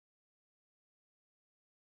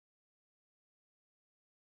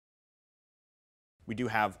We do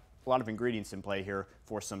have a lot of ingredients in play here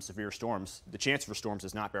for some severe storms. The chance for storms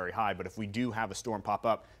is not very high, but if we do have a storm pop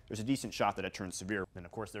up, there's a decent shot that it turns severe. And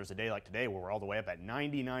of course, there's a day like today where we're all the way up at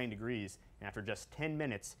 99 degrees, and after just 10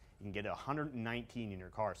 minutes, you can get 119 in your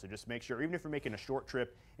car. So just make sure, even if you're making a short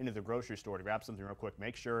trip into the grocery store to grab something real quick,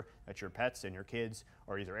 make sure that your pets and your kids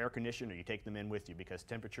are either air conditioned or you take them in with you, because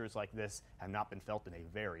temperatures like this have not been felt in a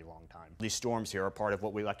very long time. These storms here are part of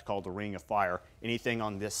what we like to call the ring of fire. Anything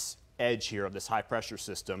on this edge here of this high pressure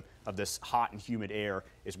system, of this hot and humid air,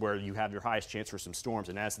 is where you have your highest chance for some storms.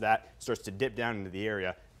 And as that starts to dip down into the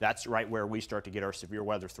area, that's right where we start to get our severe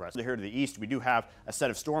weather threats. Here to the east, we do have a set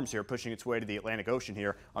of storms here pushing its way to the Atlantic Ocean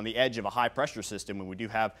here on the edge of a high pressure system, and we do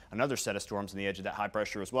have another set of storms on the edge of that high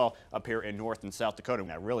pressure as well up here in North and South Dakota.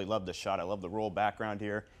 And I really love this shot. I love the rural background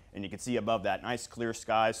here. And you can see above that nice clear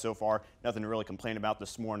skies so far. Nothing to really complain about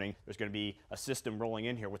this morning. There's going to be a system rolling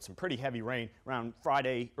in here with some pretty heavy rain around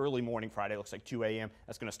Friday, early morning Friday, looks like 2 a.m.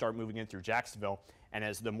 That's going to start moving in through Jacksonville. And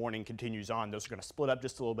as the morning continues on, those are going to split up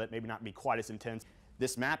just a little bit, maybe not be quite as intense.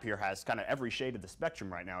 This map here has kind of every shade of the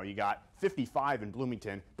spectrum right now. You got 55 in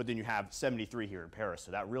Bloomington, but then you have 73 here in Paris.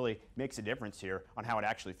 So that really makes a difference here on how it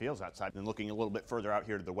actually feels outside. And looking a little bit further out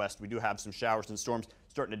here to the west, we do have some showers and storms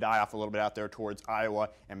starting to die off a little bit out there towards Iowa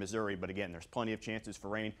and Missouri. But again, there's plenty of chances for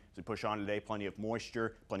rain as we push on today, plenty of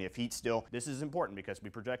moisture, plenty of heat still. This is important because we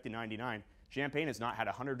projected 99. Champaign has not had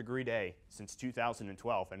a 100-degree day since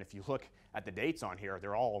 2012. And if you look at the dates on here,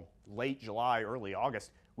 they're all late July, early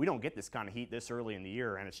August. We don't get this kind of heat this early in the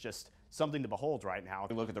year, and it's just something to behold right now. If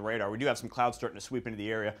we look at the radar, we do have some clouds starting to sweep into the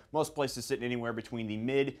area. Most places sitting anywhere between the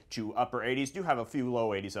mid to upper 80s. Do have a few low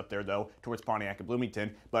 80s up there, though, towards Pontiac and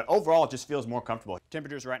Bloomington. But overall, it just feels more comfortable.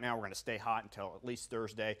 Temperatures right now, we're going to stay hot until at least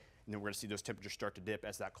Thursday. And then we're going to see those temperatures start to dip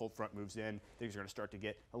as that cold front moves in. Things are going to start to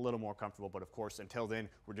get a little more comfortable. But of course, until then,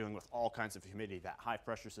 we're dealing with all kinds of humidity. That high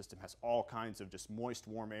pressure system has all kinds of just moist,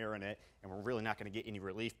 warm air in it. And we're really not going to get any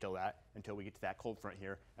relief until we get to that cold front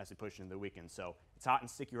here as we push into the weekend. So it's hot and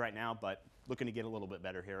sticky right now, but looking to get a little bit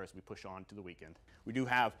better here as we push on to the weekend. We do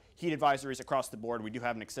have heat advisories across the board. We do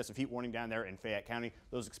have an excessive heat warning down there in Fayette County.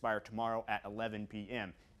 Those expire tomorrow at 11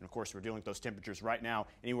 p.m. And of course, we're dealing with those temperatures right now,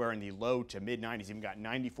 anywhere in the low to mid 90s. Even got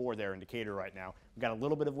 94 there in Decatur right now. We've got a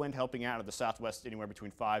little bit of wind helping out of the southwest, anywhere between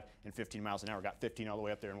 5 and 15 miles an hour. Got 15 all the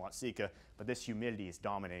way up there in Watseka. But this humidity is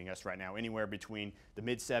dominating us right now, anywhere between the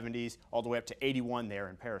mid 70s all the way up to 81 there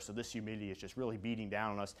in Paris. So this humidity is just really beating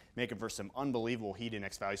down on us, making for some unbelievable heat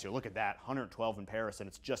index values here. Look at that, 112 in Paris, and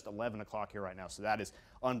it's just 11 o'clock here right now. So that is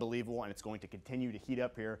unbelievable, and it's going to continue to heat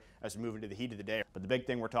up here as we move into the heat of the day. But the big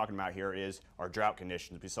thing we're talking about here is our drought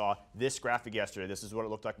conditions. We saw this graphic yesterday. This is what it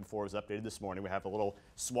looked like before it was updated this morning. We have a little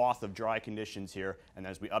swath of dry conditions here, and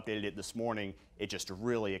as we updated it this morning, it just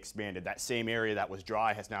really expanded. That same area that was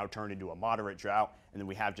dry has now turned into a moderate drought, and then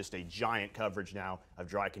we have just a giant coverage now of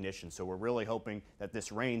dry conditions. So we're really hoping that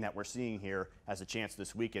this rain that we're seeing here has a chance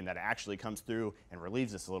this weekend that it actually comes through and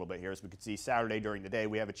relieves us a little bit here. As we can see, Saturday during the day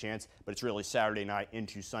we have a chance, but it's really Saturday night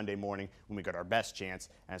into Sunday morning when we got our best chance.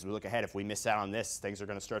 And as we look ahead, if we miss out on this, things are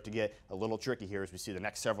going to start to get a little tricky here as we see the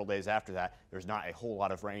next several days after that. There's not a whole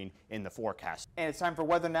lot of rain in the forecast. And it's time for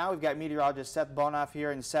weather now. We've got meteorologist Seth Bohnhoff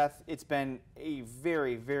here. And Seth, it's been a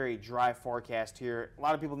very, very dry forecast here. A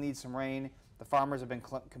lot of people need some rain. The farmers have been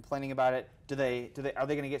complaining about it. Are they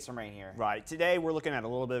going to get some rain here? Right. Today we're looking at a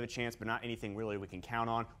little bit of a chance, but not anything really we can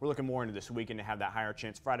count on. We're looking more into this weekend to have that higher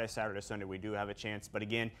chance. Friday, Saturday, Sunday we do have a chance, but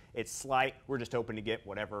again, it's slight. We're just hoping to get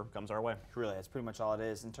whatever comes our way. Really, that's pretty much all it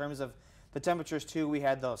is. In terms of the temperatures too, we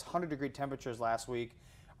had those 100-degree temperatures last week.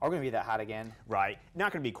 Are we going to be that hot again? Right.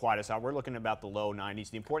 Not going to be quite as hot. We're looking at about the low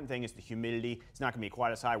 90s. The important thing is the humidity. It's not going to be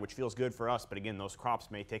quite as high, which feels good for us, but again, those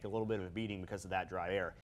crops may take a little bit of a beating because of that dry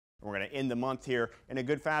air. We're going to end the month here in a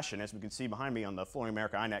good fashion. As we can see behind me on the Flooring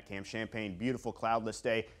America iNet cam, Champaign, beautiful cloudless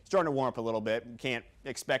day. Starting to warm up a little bit. We can't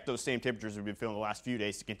expect those same temperatures we've been feeling the last few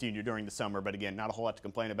days to continue during the summer, but again, not a whole lot to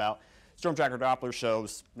complain about. Storm Tracker Doppler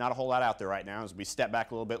shows not a whole lot out there right now. As we step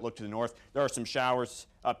back a little bit, look to the north, there are some showers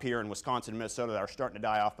up here in Wisconsin and Minnesota that are starting to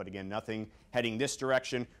die off, but again, nothing heading this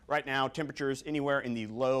direction. Right now, temperatures anywhere in the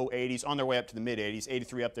low 80s, on their way up to the mid 80s,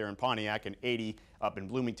 83 up there in Pontiac and 80 up in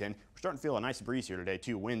Bloomington. We're starting to feel a nice breeze here today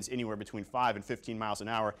too. Winds anywhere between 5 and 15 miles an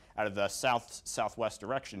hour out of the south-southwest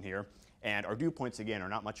direction here. And our dew points, again, are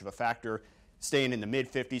not much of a factor. Staying in the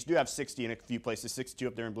mid 50s, do have 60 in a few places, 62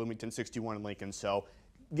 up there in Bloomington, 61 in Lincoln. So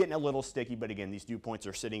getting a little sticky, but again, these dew points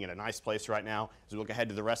are sitting in a nice place right now. As we look ahead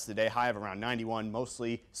to the rest of the day, high of around 91,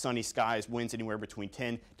 mostly sunny skies, winds anywhere between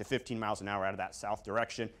 10 to 15 miles an hour out of that south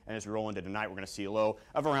direction. And as we roll into tonight, we're going to see a low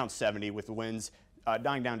of around 70 with the winds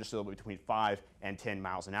dying down just a little bit between 5 and 10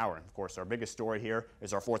 miles an hour. And of course, our biggest story here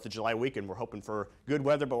is our 4th of July weekend. We're hoping for good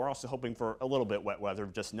weather, but we're also hoping for a little bit wet weather,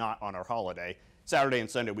 just not on our holiday. Saturday and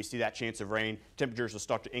Sunday, we see that chance of rain. Temperatures will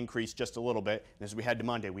start to increase just a little bit. And as we head to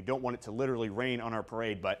Monday, we don't want it to literally rain on our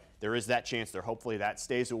parade, but there is that chance there. Hopefully that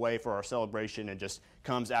stays away for our celebration and just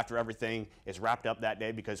comes after everything is wrapped up that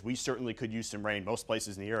day, because we certainly could use some rain. Most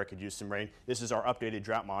places in the area could use some rain. This is our updated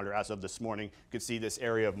drought monitor as of this morning. You can see this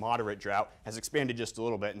area of moderate drought has expanded just a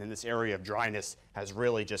little bit, and then this area of dryness has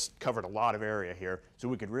really just covered a lot of area here. So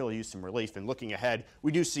we could really use some relief. And looking ahead,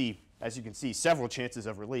 we do see, as you can see, several chances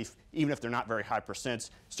of relief, even if they're not very high percents.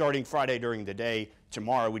 Starting Friday during the day,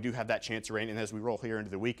 tomorrow we do have that chance of rain, and as we roll here into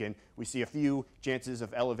the weekend, we see a few chances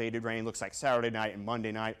of elevated rain. Looks like Saturday night and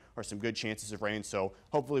Monday night are some good chances of rain, so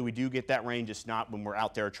hopefully we do get that rain, just not when we're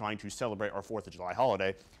out there trying to celebrate our 4th of July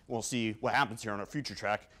holiday. We'll see what happens here on our future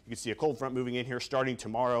track. You can see a cold front moving in here starting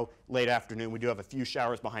tomorrow late afternoon. We do have a few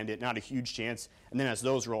showers behind it, not a huge chance, and then as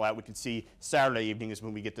those roll out, we can see Saturday evening is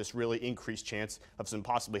when we get this really increased chance of some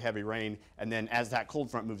possibly heavy rain. And then as that cold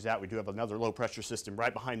front moves out, we do have another low pressure system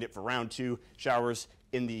right behind it for round 2. Showers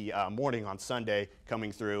in the morning on Sunday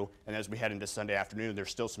coming through, and as we head into Sunday afternoon,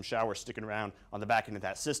 there's still some showers sticking around on the back end of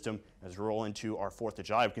that system. As we roll into our 4th of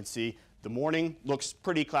July, we can see the morning looks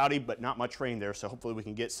pretty cloudy, but not much rain there, so hopefully we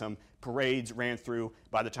can get some parades ran through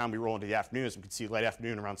by the time we roll into the afternoon. As we can see late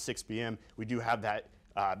afternoon around 6 p.m., we do have that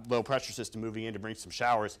low pressure system moving in to bring some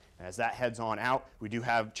showers, and as that heads on out, we do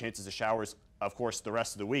have chances of showers, of course, the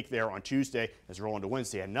rest of the week there on Tuesday. As we roll into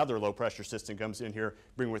Wednesday, another low pressure system comes in here,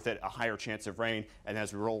 bringing with it a higher chance of rain. And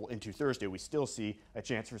as we roll into Thursday, we still see a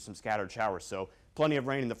chance for some scattered showers. So plenty of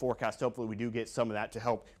rain in the forecast. Hopefully we do get some of that to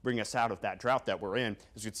help bring us out of that drought that we're in.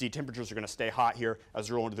 As you can see, temperatures are going to stay hot here as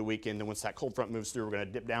we roll into the weekend. Then once that cold front moves through, we're going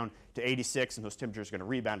to dip down to 86, and those temperatures are going to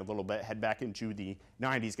rebound a little bit, head back into the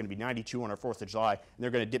 90s. Going to be 92 on our 4th of July, and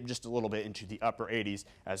they're going to dip just a little bit into the upper 80s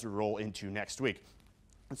as we roll into next week.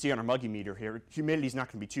 Let's see on our muggy meter here, humidity is not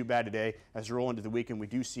going to be too bad today. As we roll into the weekend, we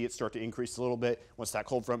do see it start to increase a little bit. Once that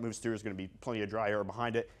cold front moves through, there's going to be plenty of dry air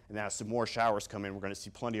behind it. And then as some more showers come in, we're going to see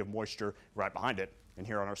plenty of moisture right behind it. And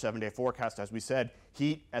here on our 7-day forecast, as we said,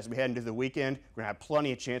 heat as we head into the weekend. We're going to have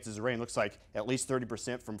plenty of chances of rain. Looks like at least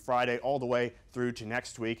 30% from Friday all the way through to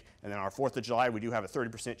next week. And then our 4th of July, we do have a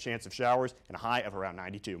 30% chance of showers and a high of around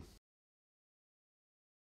 92.